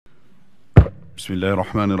Bismillah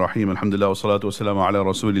ar-Rahman ar-Rahim. Alhamdulillah wa salatu wa salamu ala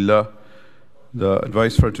Rasulillah. The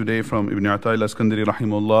advice for today from Ibn Ata'illah Iskandari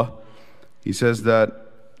rahimahullah. He says that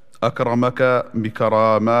أكرمك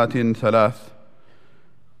بكرامات ثلاث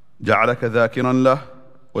جعلك ذاكرا له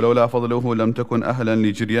ولولا فضله لم تكن أهلا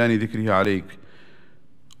لجريان ذكره عليك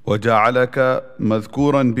وجعلك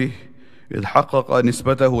مذكورا به إذ حقق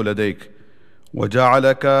نسبته لديك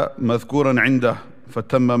وجعلك مذكورا عنده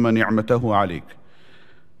فتمم نعمته عليك.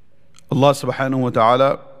 Allah subhanahu wa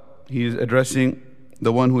ta'ala, He is addressing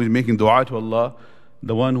the one who is making dua to Allah,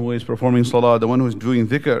 the one who is performing salah, the one who is doing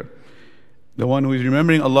dhikr, the one who is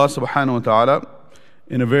remembering Allah subhanahu wa ta'ala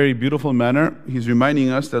in a very beautiful manner. He's reminding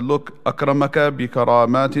us that look, akramaka bi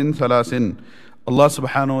karamatin thalasin. Allah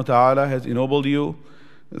subhanahu wa ta'ala has ennobled you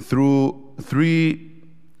through three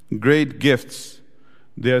great gifts.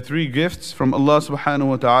 There are three gifts from Allah subhanahu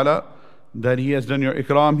wa ta'ala that He has done your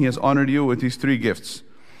ikram. He has honored you with these three gifts.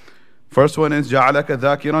 First one is جعلك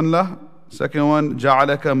ذاكرا له. Second one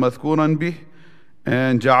جعلك مذكورا به.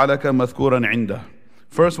 And جعلك مذكورا عنده.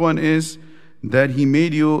 First one is that He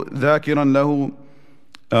made you ذاكرا له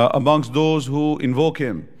amongst those who invoke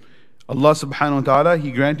Him. Allah subhanahu wa ta'ala,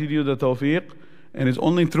 He granted you the tawfiq, and it's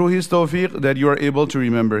only through His tawfiq that you are able to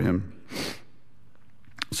remember Him.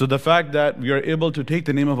 So the fact that we are able to take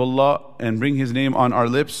the name of Allah and bring His name on our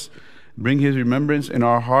lips, bring His remembrance in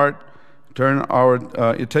our heart, turn our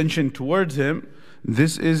attention towards Him,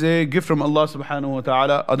 this is a gift from Allah subhanahu wa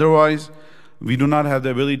ta'ala. Otherwise, we do not have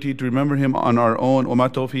the ability to remember Him on our own. وَمَا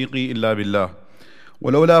تَوْفِيقِي إِلَّا بِاللَّهِ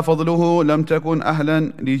وَلَوْلَا فَضْلُهُ لَمْ تَكُنْ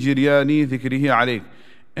أَهْلًا لِجِرْيَانِ ذِكْرِهِ عَلَيْكَ.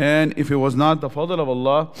 And if it was not the fadl of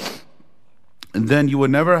Allah, then you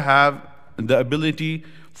would never have the ability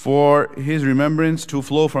for His remembrance to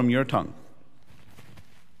flow from your tongue.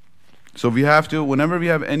 So we have to, whenever we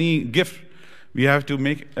have any gift, we have to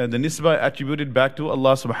make the nisbah attributed back to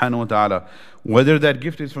Allah subhanahu wa ta'ala, whether that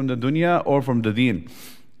gift is from the dunya or from the deen.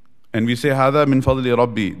 And we say, هَذَا مِن فَضْلِ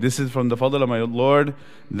رَبِّي. This is from the fadl of my Lord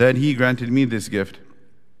that He granted me this gift.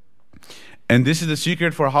 And this is the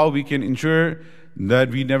secret for how we can ensure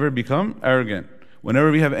that we never become arrogant. Whenever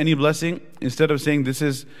we have any blessing, instead of saying this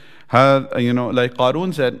is, like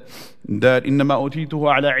Qarun said, that إِنَّمَا أُوتِيتُهُ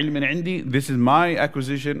عَلَى عِلْمٍ عِنْدِي. This is my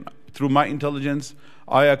acquisition, through my intelligence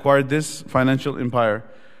I acquired this financial empire.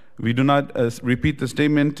 We do not repeat the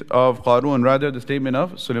statement of Qarun, rather the statement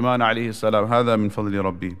of Sulaiman alayhi salam. هَذَا مِن فَضْلِ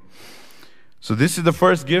رَبِّي. So this is the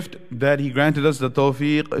first gift that He granted us, the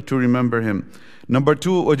tawfiq to remember Him. Number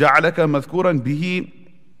two, وَجَعَلَكَ مَذْكُورًا بِهِ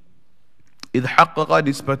إِذْ حَقَّقَ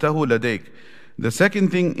نِسْبَتَهُ لَدَيْكَ. The second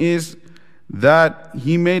thing is that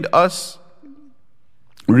He made us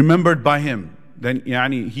remembered by Him. Then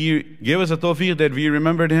He gave us a tawfiq that we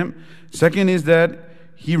remembered Him. Second is that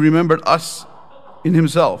He remembered us in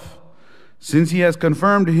Himself, since He has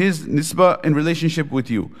confirmed His nisbah in relationship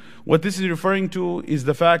with you. What this is referring to is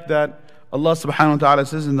the fact that Allah subhanahu wa ta'ala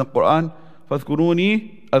says in the Quran,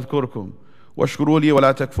 فَاذْكُرُونِي أَذْكُرْكُمْ وَاشْكُرُوا لِي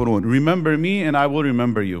وَلَا تَكْفُرُونَ. Remember me and I will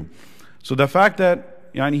remember you. So the fact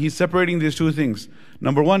that He's separating these two things.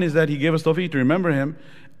 Number one is that He gave us tawfiq to remember Him,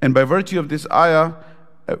 and by virtue of this ayah,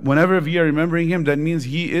 whenever we are remembering Him, that means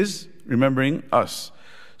He is remembering us.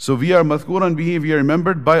 So we are madhkuran bihi, we are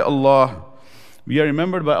remembered by Allah. We are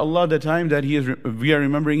remembered by Allah the time that we are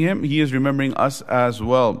remembering Him, He is remembering us as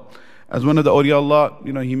well. As one of the awliya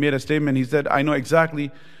Allah, he made a statement, he said, I know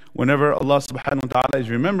exactly whenever Allah subhanahu wa ta'ala is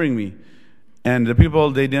remembering me. And the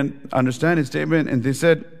people, they didn't understand his statement, and they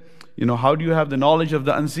said, how do you have the knowledge of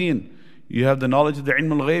the unseen? You have the knowledge of the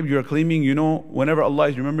ilm al-ghayb. You are claiming, whenever Allah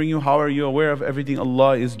is remembering you, how are you aware of everything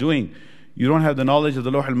Allah is doing? You don't have the knowledge of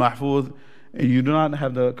the Lawh al-Mahfuz, and you do not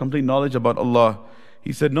have the complete knowledge about Allah.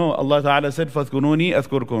 He said, no, Allah Ta'ala said, فَاذْكُرُونِي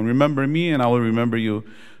أَذْكُرْكُمْ. Remember me and I will remember you.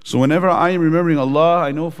 So whenever I am remembering Allah,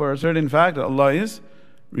 I know for a certain fact that Allah is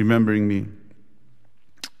remembering me.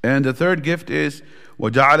 And the third gift is,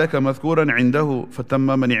 وَجَعَلَكَ مَذْكُورًا عِنْدَهُ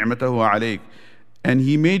فَتَمَّمَ نِعْمَتَهُ عَلَيْكَ. And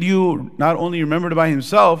He made you not only remembered by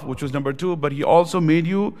Himself, which was number two, but He also made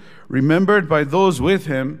you remembered by those with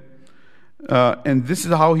Him. And this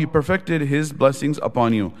is how He perfected His blessings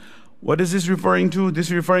upon you. What is this referring to? This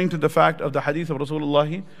is referring to the fact of the hadith of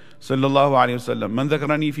Rasulullah sallallahu alayhi wasallam. Man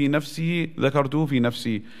dhakarani fi nafsihi, dhakartuhu fi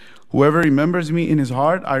nafsi. Whoever remembers me in his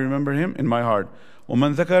heart, I remember him in my heart.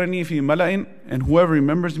 وَمَنْ ذَكَرَنِي فِي مَلَئٍ. And whoever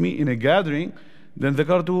remembers me in a gathering, then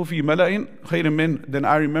ذَكَرْتُهُ فِي مَلَئٍ خَيْرٍ مِّنْ. Then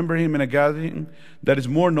I remember him in a gathering that is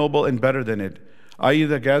more noble and better than it, i.e.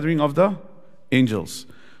 the gathering of the angels.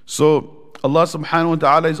 So Allah subhanahu wa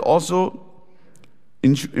ta'ala is also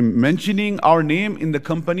mentioning our name in the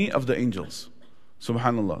company of the angels.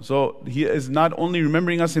 Subhanallah. So He is not only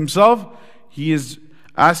remembering us Himself, He is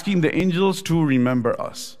asking the angels to remember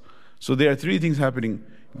us. So there are three things happening: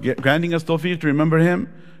 granting us tawfiq to remember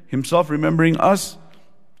Him, Himself remembering us,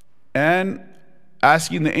 and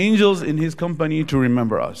asking the angels in His company to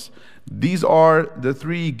remember us. These are the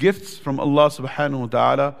three gifts from Allah subhanahu wa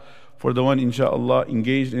ta'ala for the one, insha'Allah,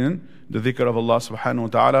 engaged in the dhikr of Allah subhanahu wa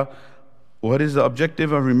ta'ala. What is the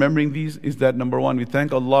objective of remembering these? Is that number one, we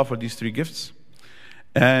thank Allah for these three gifts,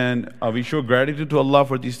 and we show gratitude to Allah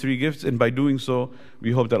for these three gifts, and by doing so,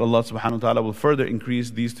 we hope that Allah subhanahu wa ta'ala will further increase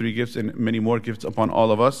these three gifts and many more gifts upon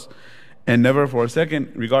all of us, and never for a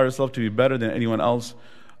second regard ourselves to be better than anyone else,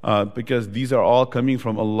 because these are all coming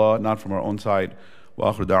from Allah, not from our own side.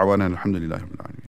 Wa akhiru da'wana alhamdulillahi rabbil alamin.